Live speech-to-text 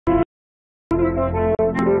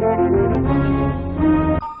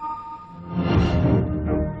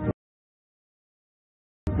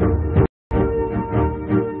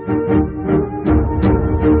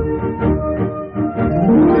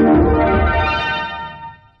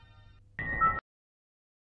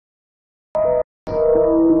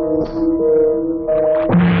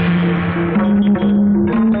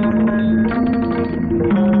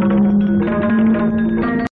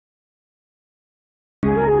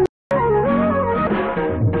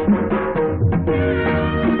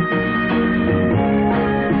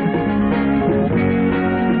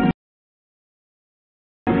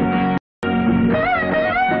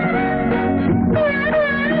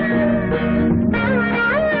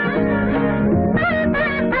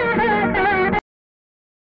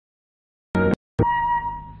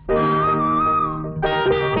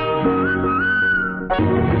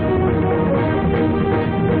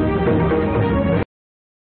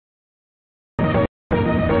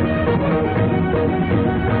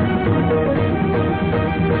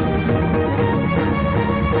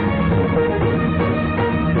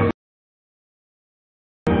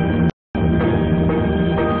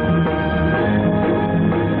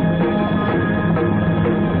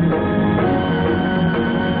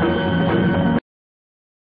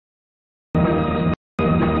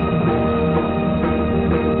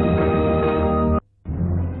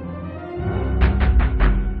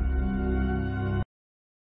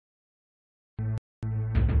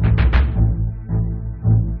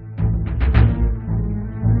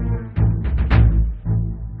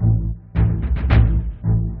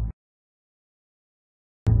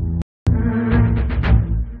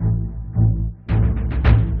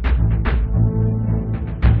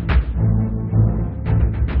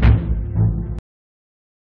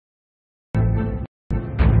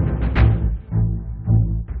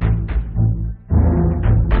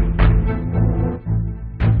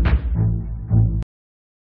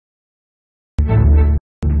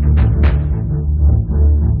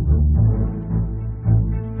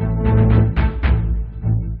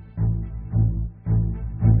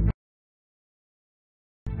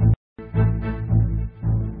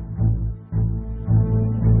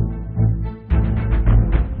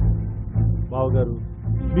బావగారు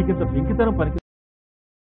మీకింత పెంకితనం పనికి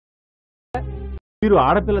మీరు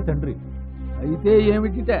ఆడపిల్ల తండ్రి అయితే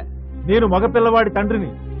ఏమిటిట? నేను మగపిల్లవాడి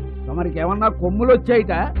తండ్రిని. తమరికి ఏమన్నా కొమ్ములు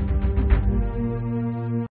వచ్చాయిట?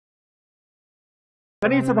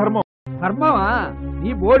 కనీస ధర్మం. ధర్మమా?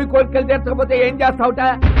 నీ బోడి కోరికలు తీర్చకపోతే ఏం చేస్తావుట?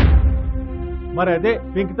 మరి అదే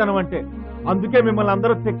పెంకితనం అంటే. అందుకే మిమ్మల్ని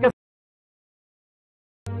అందరూ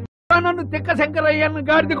నన్ను తిక్క శంకరయ్యన్న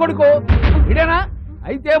గాడిది కొడుకు ఇడేనా?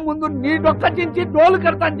 అయితే ముందు నీ డొక్క చించి డోలు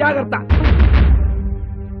కడతాను, జాగ్రత్త.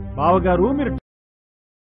 బావగారు మీరు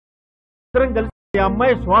కలిసి ఈ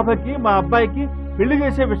అమ్మాయి శోభకి మా అబ్బాయికి పెళ్లి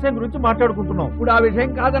చేసే విషయం గురించి మాట్లాడుకుంటున్నాం. ఇప్పుడు ఆ విషయం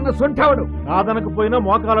కాదన్న సొంఠవాడు. కాదనకపోయినా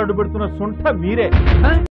మోకాలు అడ్డు పెడుతున్న సొంఠ మీరే.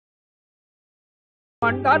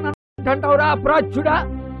 అంటావురా అప్రాచ్యుడా?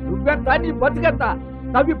 నువ్వెంత, నీ బతికెంత?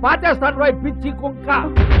 తవ్వి పాచేస్తాను రాయ్ పిచ్చి కుక్క.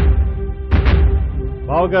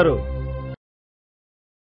 బావగారు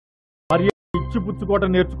మర్యాద ఇచ్చి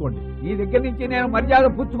పుచ్చుకోవటం నేర్చుకోండి. నీ దగ్గర నుంచి నేను మర్యాద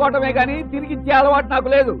పుచ్చుకోవటమే గాని తిరిగిచ్చే అలవాటు నాకు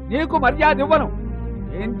లేదు. నీకు మర్యాద ఇవ్వను.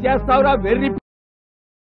 ఏం చేస్తావురా వెర్రి?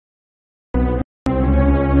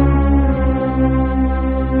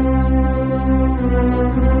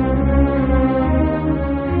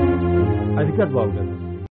 అది కాదు బాబు గారు.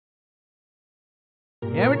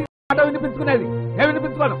 ఏమిటి మాట వినిపించుకునేది? ఏమి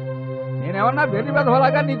వినిపించుకోను. నేనేమన్నా వెర్రి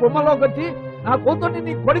వెధవలాగా నీ గుమ్మలోకి వచ్చి నా కూతుర్ని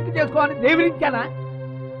నీ కొడుకు చేసుకోవాలని దేవిరించానా?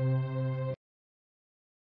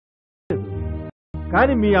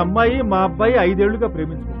 కానీ మీ అమ్మాయి మా అబ్బాయి 5 ఏళ్లుగా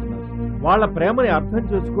ప్రేమించుకుంటున్నారు. వాళ్ళ ప్రేమని అర్థం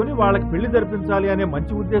చేసుకుని వాళ్ళకి పెళ్లి జరిపించాలి అనే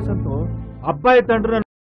మంచి ఉద్దేశంతో అబ్బాయి తండ్రి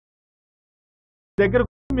దగ్గర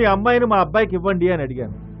మీ అమ్మాయిని మా అబ్బాయికి ఇవ్వండి అని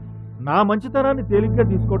అడిగాను. నా మంచితనాన్ని తేలిగ్గా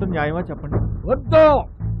తీసుకోవడం న్యాయమా చెప్పండి? వద్దు.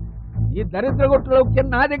 ఈ దరిద్ర గొట్టులోకి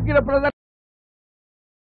నా దగ్గర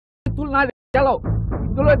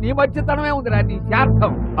ఇందులో నీ మంచితనమే ఉందిరా, నీ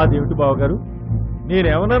శార్థం. అదేమిటి బావగారు?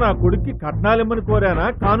 నేనేమన్నా నా కొడుక్కి కట్నాలిమ్మని కోరానా,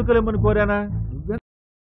 కానుకలిమ్మని కోరానా?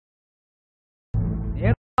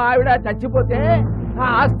 నేను ఆవిడ చచ్చిపోతే నా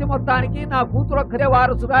ఆస్తి మొత్తానికి నా కూతురు ఒక్కరే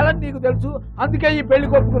వారసురాలని నీకు తెలుసు. అందుకే ఈ పెళ్లి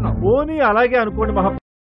ఒప్పుకున్నావు. పోనీ అలాగే అనుకోండి మహా.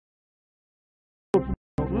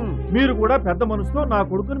 మీరు కూడా పెద్ద మనసుతో నా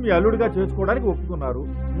కొడుకుని మీ అల్లుడిగా చేసుకోవడానికి ఒప్పుకున్నారు.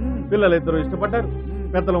 పిల్లలిద్దరూ ఇష్టపడ్డారు.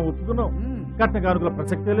 పెద్దలం ఒప్పుకున్నాం. కట్న కానుకల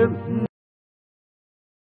ప్రసక్తే లేదు.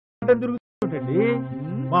 తిరుగుతుంటండి.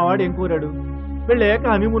 మా వాడు ఏం కోరాడు? పెళ్ళాక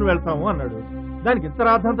హనీమూన్ వెళ్తాము అన్నాడు. దానికి ఇంత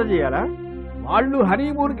రాద్ధాంతం చేయాలా? వాళ్ళు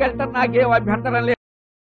హనీమూన్కి వెళ్ళటం నాకేం అభ్యంతరం లేదు.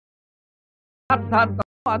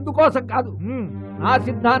 అందుకోసం కాదు, నా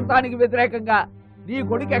సిద్ధాంతానికి వ్యతిరేకంగా నీ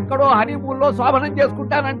కొడుకు ఎక్కడో హనీమూన్ లో శోభనం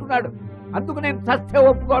చేసుకుంటానంటున్నాడు. అందుకు నేను చస్తే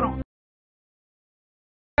ఒప్పుకోను.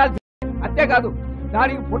 అంతేకాదు,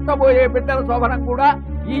 దానికి పుట్టబోయే బిడ్డల శోభనం కూడా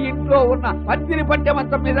ఈ ఇంట్లో ఉన్న పందిరి పట్టె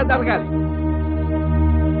మంచం మీద జరగాలి.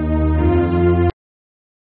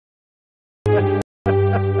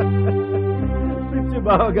 పిచ్చి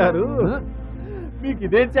బావగారు, మీకు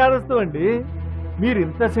ఇదేం చేదస్తూ అండి? మీరు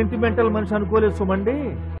ఇంత సెంటిమెంటల్ మనిషి అనుకోలేదు సుమండి.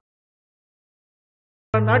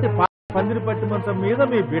 నాటి పందిరి పట్టి మంచం మీద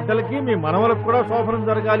మీ బిడ్డలకి మీ మనవలకు కూడా శోభనం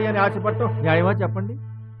జరగాలి అని ఆశపడటం న్యాయమా చెప్పండి?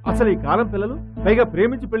 అసలు ఈ కాలం పిల్లలు, పైగా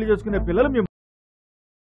ప్రేమించి పెళ్లి చేసుకునే పిల్లలు మీ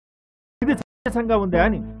ఇది సన్యాసంగా ఉందా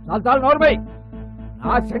అని. చాలా నోర్మై.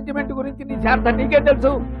 ఆ సెంటిమెంట్ గురించి నీ శార్థం నీకేం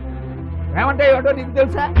తెలుసు? ఏమంటే ఏమిటో నీకు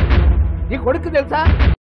తెలుసా? నీ కొడుకు తెలుసా?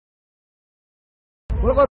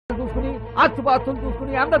 చూసుకుని, ఆస్తిపాస్తులు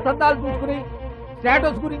చూసుకుని, అంద చందాలు చూసుకుని,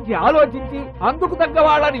 స్టేటస్ గురించి ఆలోచించి అందుకు తగ్గ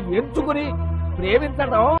వాళ్ళని ఎంచుకుని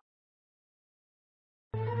ప్రేమించడం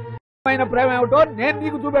ప్రేమ ఏమిటో నేను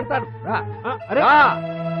నీకు చూపెడతాను.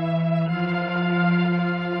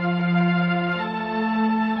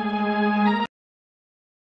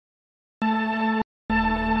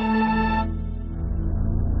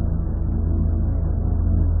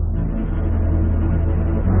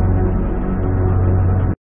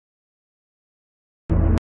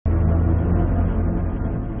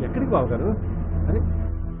 ఎక్కడికి బావగారు? అరే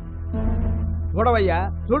చూడవయ్యా,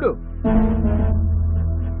 చూడు.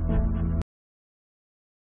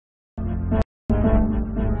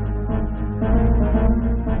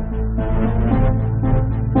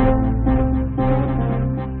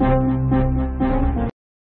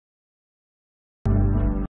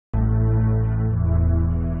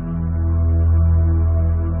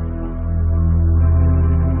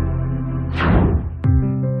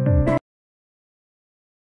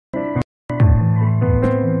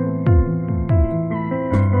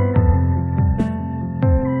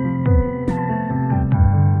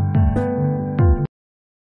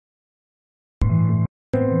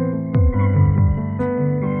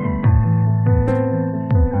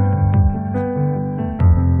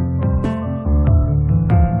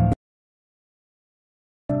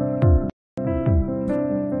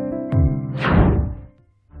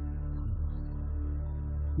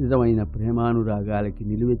 నిజమైన ప్రేమానురాగాలకి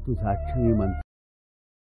నిలువెత్తు సాక్ష్యమే మంత్రం.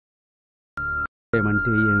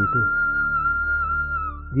 ప్రేమంటే ఏమిటో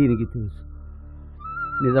దీనికి తెలుసు.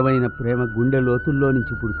 నిజమైన ప్రేమ గుండె లోతుల్లో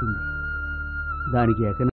నుంచి పుడుతుంది.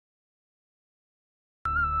 దానికి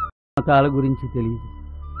మతాల గురించి తెలియదు.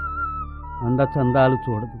 అందచందాలు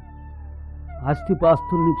చూడదు.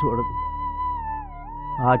 ఆస్తిపాస్తుల్ని చూడదు.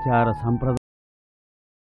 ఆచార సంప్రదాయం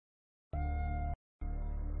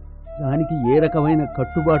దానికి ఏ రకమైన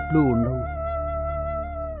కట్టుబాట్లు ఉండవు.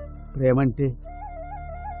 ప్రేమంటే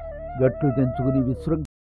గట్లు తెంచుకుని విశృంఖ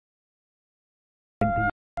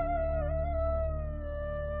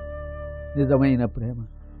నిజమైన ప్రేమ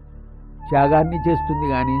త్యాగాన్ని చేస్తుంది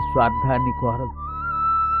కానీ స్వార్థాన్ని కోరదు.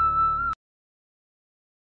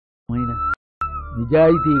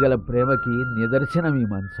 నిజాయితీ గల ప్రేమకి నిదర్శనం ఈ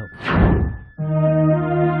మంచం.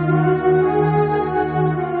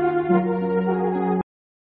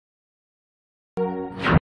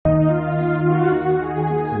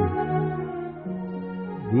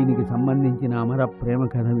 దీనికి సంబంధించిన అమర ప్రేమ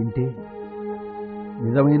కథ వింటే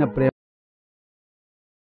నిజమైన ప్రేమ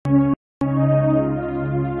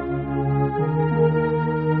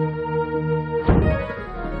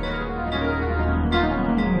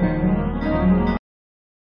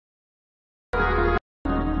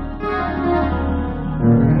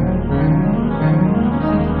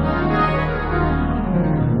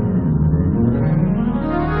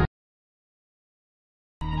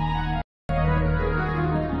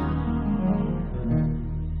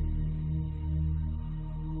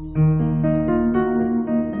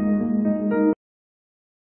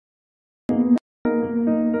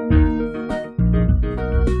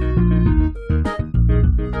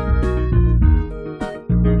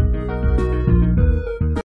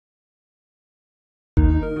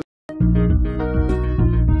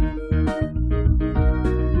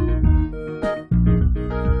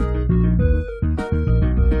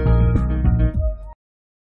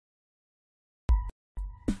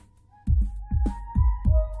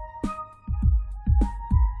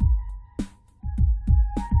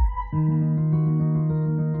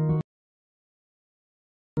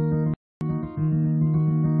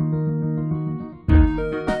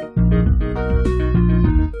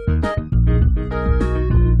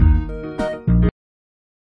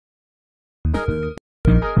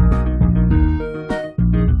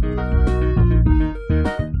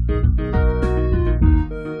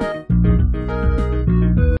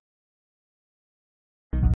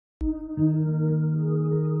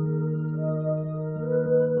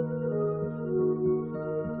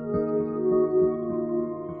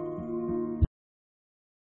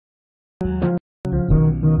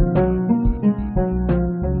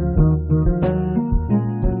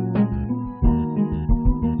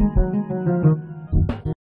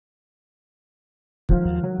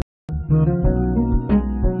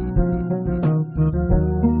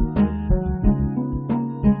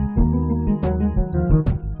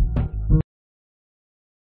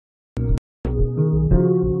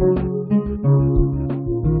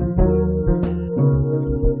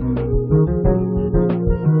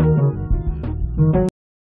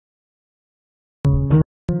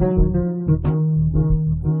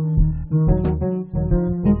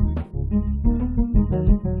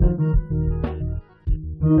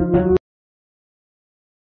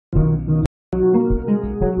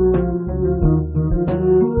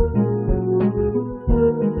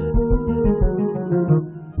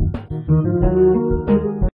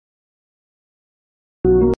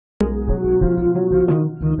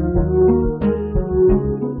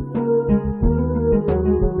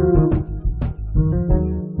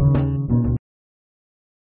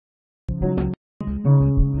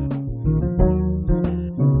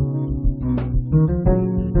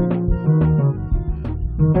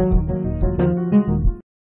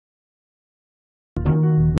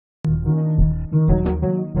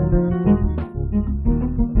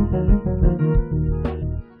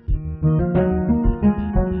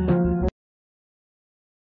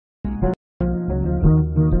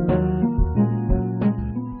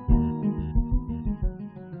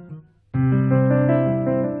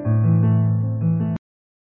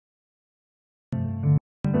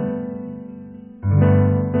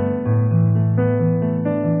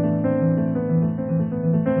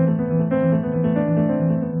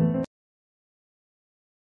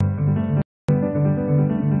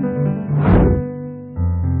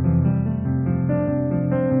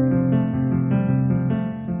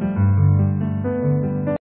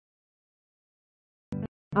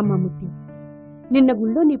అమ్మా ముత్యం, నిన్న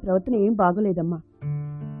గుళ్ళో నీ ప్రవర్తన ఏం బాగోలేదమ్మా.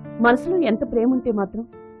 మనసులో ఎంత ప్రేమ ఉంటే మాత్రం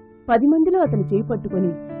 10 మందిలో అతను చేయి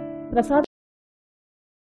పట్టుకొని ప్రసాదం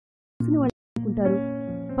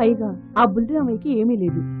పైగా ఆ బుల్లిరామయ్యకి ఏమీ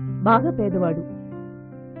లేదు, బాగా పేదవాడు.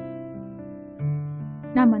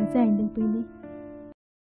 నా మనసే ఎండిపోయింది.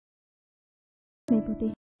 అయిపోతే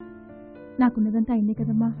నాకున్నదంతా అయిందే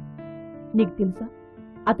కదమ్మా. నీకు తెలుసా,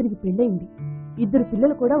 అతనికి పెళ్ళయింది, 2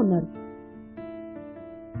 పిల్లలు కూడా ఉన్నారు.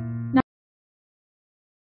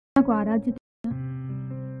 నాకు ఆరాధ్యత,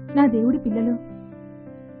 నా దేవుడి పిల్లలు,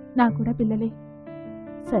 నా కూడా పిల్లలే.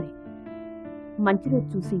 సరే, మంచి రోజు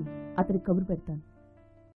చూసి అతనికి కబురు పెడతాను.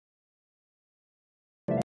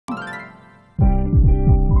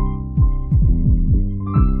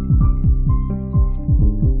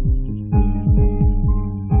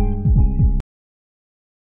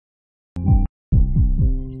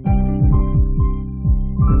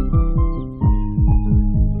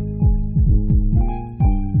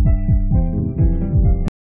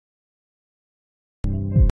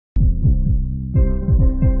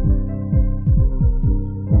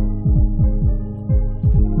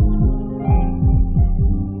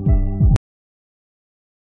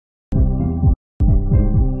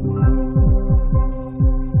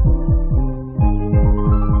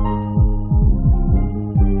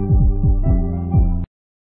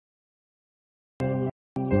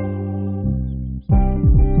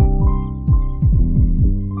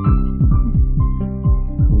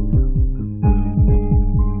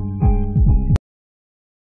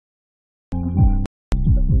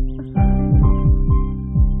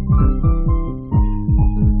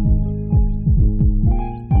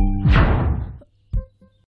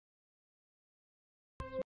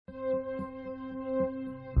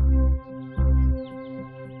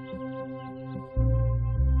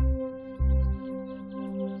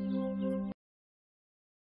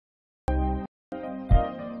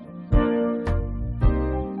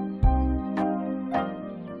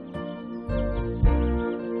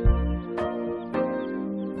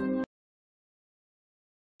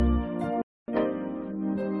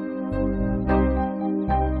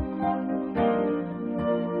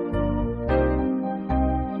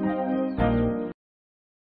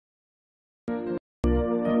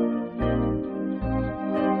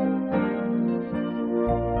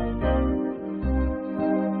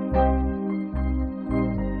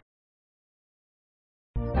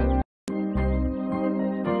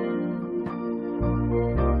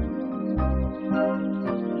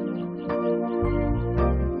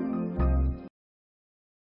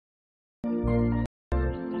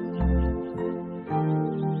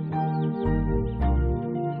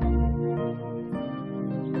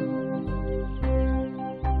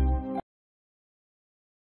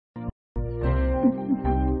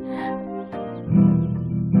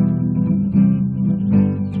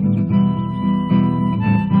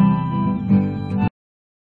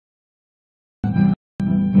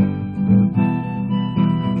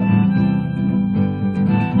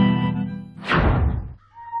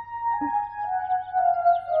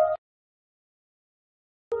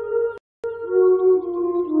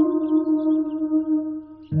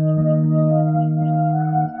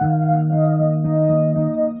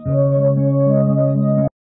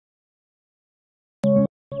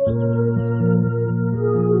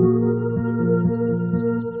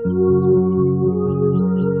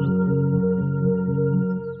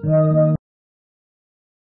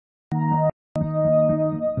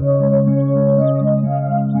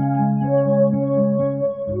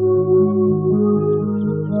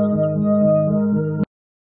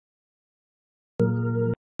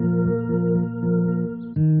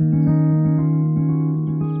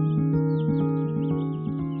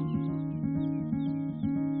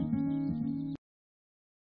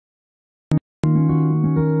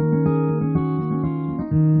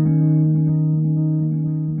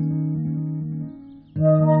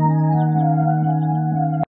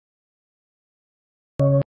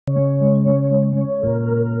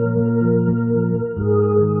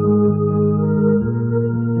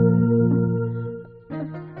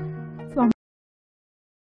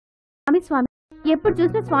 స్వామి ఎప్పుడు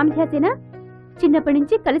చూసినా స్వామి ధ్యాసేనా? చిన్నప్పటి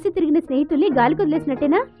నుంచి కలిసి తిరిగిన స్నేహితుల్ని గాలి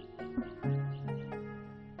కొదిలేసినట్టేనా?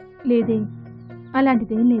 లేదే,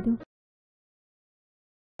 అలాంటిదేం లేదు.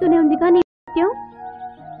 ఉంది కానీ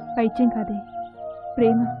పైత్యం కాదే,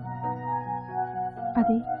 ప్రేమ.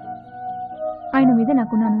 అదే ఆయన మీద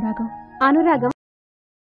నాకున్న అనురాగం. అనురాగం?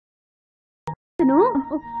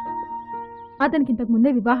 అతనికి ఇంతకు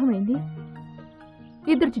ముందే వివాహం అయింది,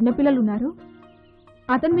 2 చిన్నపిల్లలు ఉన్నారు.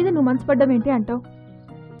 అతని మీద నువ్వు మనసు పడ్డావేంటి అంటావు?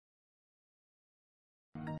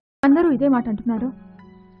 అందరూ ఇదే మాట అంటున్నారు.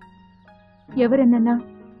 ఎవరెన్నన్నా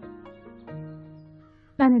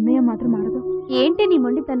నా నిర్ణయం మాత్రం మారదు. ఏంటి నీ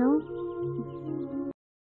మొండితనం?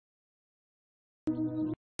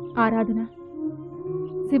 ఆరాధన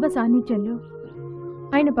శివ సాన్నిధ్యంలో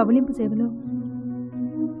ఆయన పవలింపు సేవలో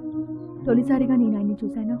తొలిసారిగా నేను ఆయన్ని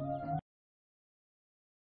చూశాను.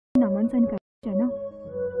 నా మనసాన్ని కనిపించాను.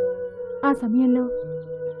 ఆ సమయంలో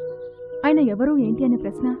ఆయన ఎవరు ఏంటి అనే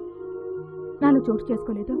ప్రశ్న నాలో చోటు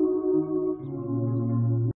చేసుకోలేదు.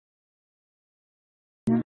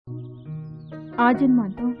 ఆ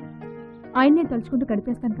జన్మాంతం ఆయన్నే తలుచుకుంటూ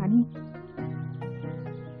గడిపేస్తాను, కానీ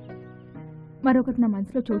మరొకటి నా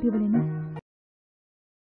మనసులో చోటు ఇవ్వలేను.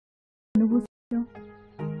 నువ్వు సొంతం,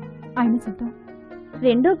 ఆయన సొంతం.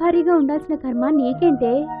 రెండో భారీగా ఉండాల్సిన కర్మ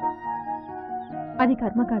నీకేంటే? అది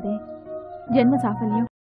కర్మ కాదే, జన్మ సాఫల్యం.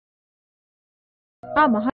 ఆ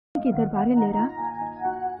మహానికి 2 భార్యలు లేరా?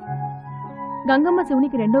 గంగమ్మ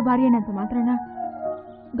శివునికి 2వ భార్య అయినంత మాత్రాన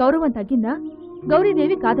గౌరవం తగ్గిందా?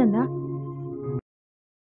 గౌరీదేవి కాదందా?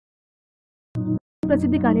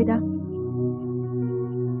 ప్రసిద్ధి కాలేదా?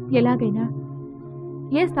 ఎలాగైనా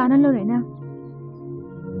ఏ స్థానంలోనైనా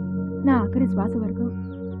నా ఆఖరి శ్వాస వరకు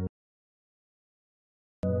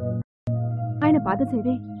ఆయన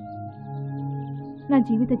పాదసేవే నా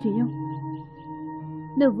జీవిత జయం.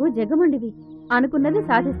 నువ్వు జగముండివి, అనుకున్నది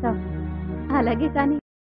సాధిస్తావు. అలాగే కాని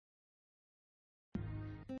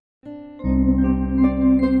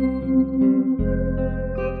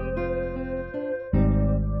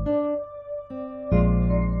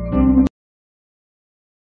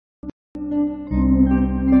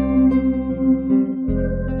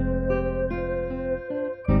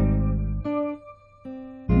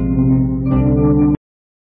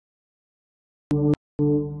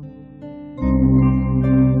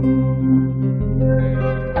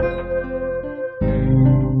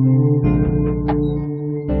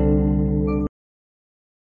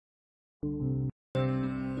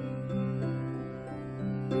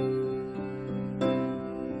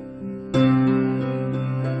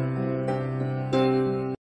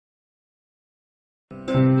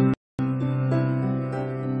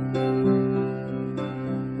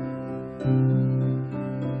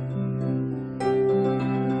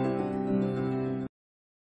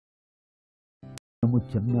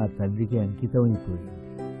ముత్యం నా తండ్రికి అంకితమైపోయింది.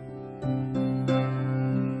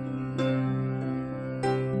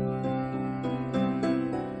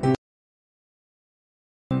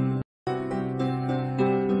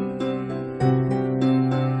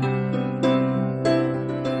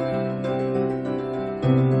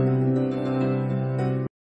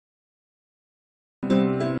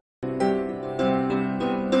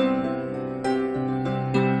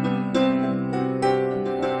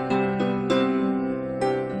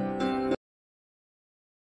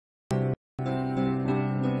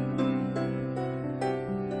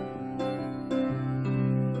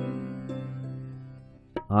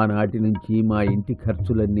 ఆనాటి నుంచి మా ఇంటి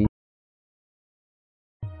ఖర్చులన్నీ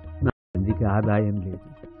నా తండ్రికి ఆదాయం లేదు.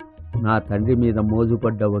 నా తండ్రి మీద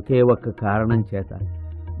మోజుపడ్డ ఒకే ఒక్క కారణం చేత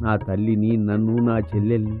నా తల్లిని, నన్ను, నా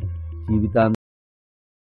చెల్లెల్ని జీవితాంతం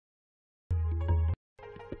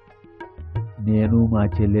నేను, మా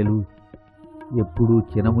చెల్లెలు ఎప్పుడూ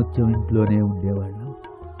చినముత్యం ఇంట్లోనే ఉండేవాళ్ళం.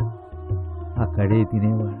 అక్కడే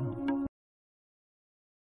తినేవాళ్ళం.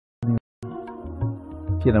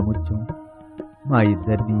 చినముత్యం మా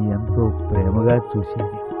ఇద్దరిని ఎంతో ప్రేమగా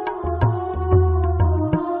చూసేది.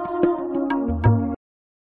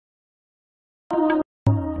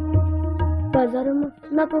 బజారమ్మ,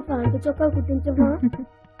 నాకు ప్యాంటు చొక్కా కుట్టించవా?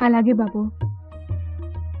 అలాగే బాబు.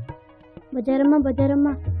 బజారమ్మ బజారమ్మ,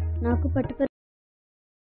 నాకు పట్టుక.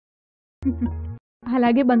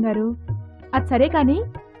 అలాగే బంగారు. అది సరే కాని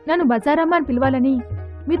నన్ను బజారమ్మ అని పిలవాలని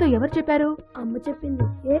మీతో ఎవరు చెప్పారు? అమ్మ చెప్పింది.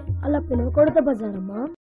 ఏ అలా పిలవకూడదా బజారమ్మ?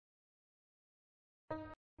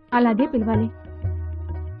 అలాగే పిలవాలి.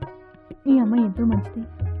 మీ అమ్మ ఎంతో మంచిది,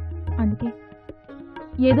 అందుకే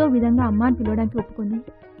ఏదో విధంగా అమ్మ అని పిలవడానికి ఒప్పుకుంది.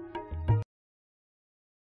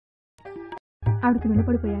 ఆవిడకి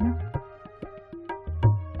రుణపడిపోయాను.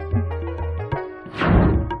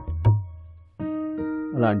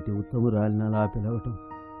 అలాంటి ఉత్తమురాలిని అలా పిలవటం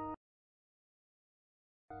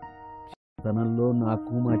తనంలో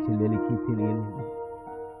నాకు, మా చెల్లెలికి తెలియలేదు.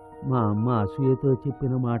 మా అమ్మ అసూయతో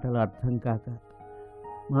చెప్పిన మాటలు అర్థం కాక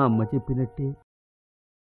మా అమ్మ చెప్పినట్టే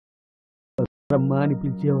అమ్మ అని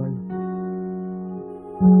పిలిచేవాళ్ళు.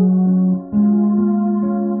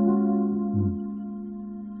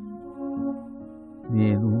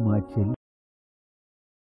 నేను, మా చెల్లి,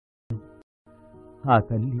 ఆ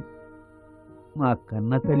తల్లి మా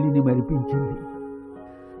కన్న తల్లిని మరిపించింది.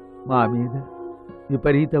 మా మీద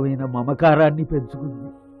విపరీతమైన మమకారాన్ని పెంచుకుంది.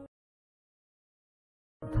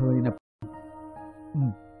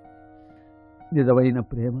 నిజమైన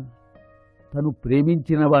ప్రేమ తను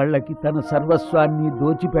ప్రేమించిన వాళ్ళకి తన సర్వస్వాన్ని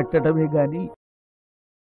దోచిపెట్టడమే గాని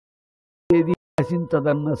ఏది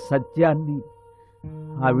ఆశించదన్న సత్యాన్ని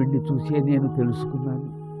ఆవిడ్ని చూసే నేను తెలుసుకున్నాను.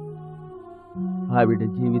 ఆవిడ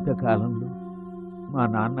జీవిత కాలంలో మా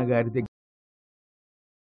నాన్నగారి దగ్గర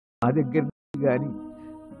మా దగ్గర కానీ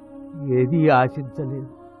ఏదీ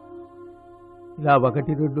ఆశించలేదు. ఇలా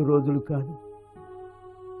 1-2 రోజులు కాదు,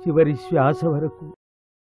 చివరి శ్వాస వరకు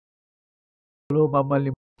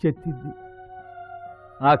మమ్మల్ని చెత్తింది.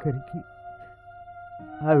 ఆఖరికి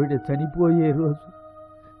ఆవిడ చనిపోయే రోజు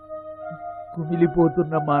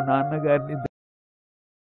కుమిలిపోతున్న మా నాన్నగారిని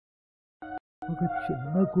ఒక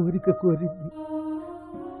చిన్న కోరిక కోరింది.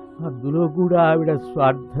 అందులో కూడా ఆవిడ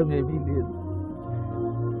స్వార్థమేమీ లేదు.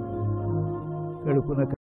 కడుపున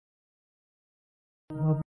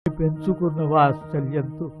మమ్మల్ని పెంచుకున్న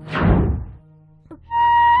వాత్సల్యంతో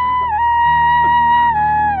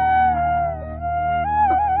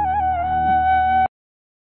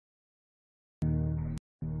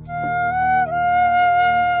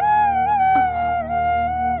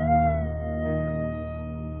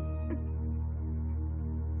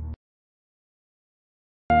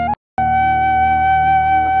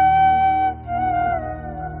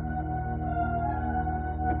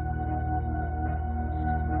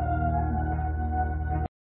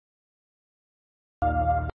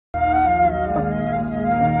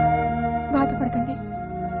బాధపడకండి.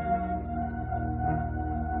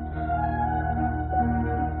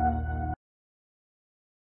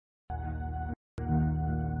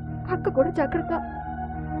 అక్క కూడా జాగ్రత్త.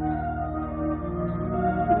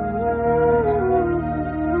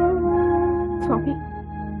 స్వామి,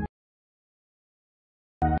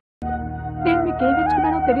 నేను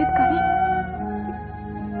మీకేమిచ్చుకున్నానో తెలియదు, కానీ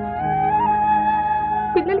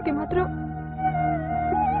పిల్లలకి మాత్రం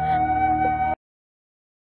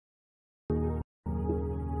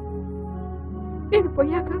నేను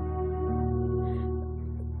పోయాక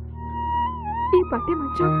ఈ పట్టే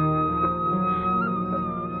మంచం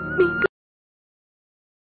మీ ఇంట్లో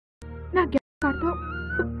నా జ్ఞాపకాలతో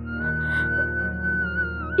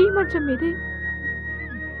ఈ మంచం మీదే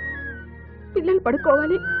పిల్లలు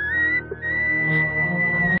పడుకోవాలి.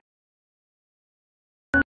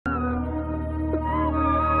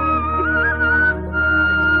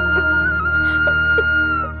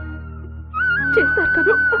 చేస్తారు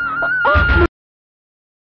కదా.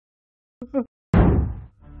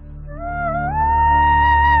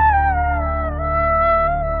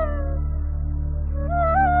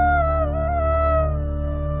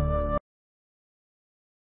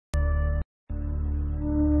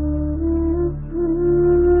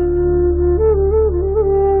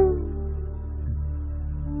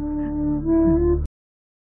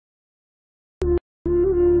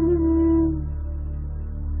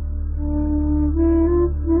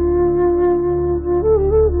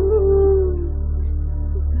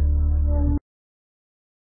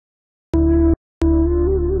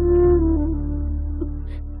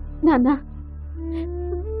 నాన్న,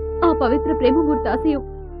 ఆ పవిత్ర ప్రేమమూర్తి ఆశయం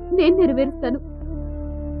నేను నెరవేరుస్తాను.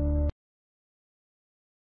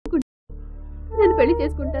 నేను పెళ్లి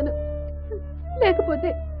చేసుకుంటాను,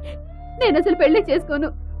 లేకపోతే నేను అసలు పెళ్లి చేసుకోను.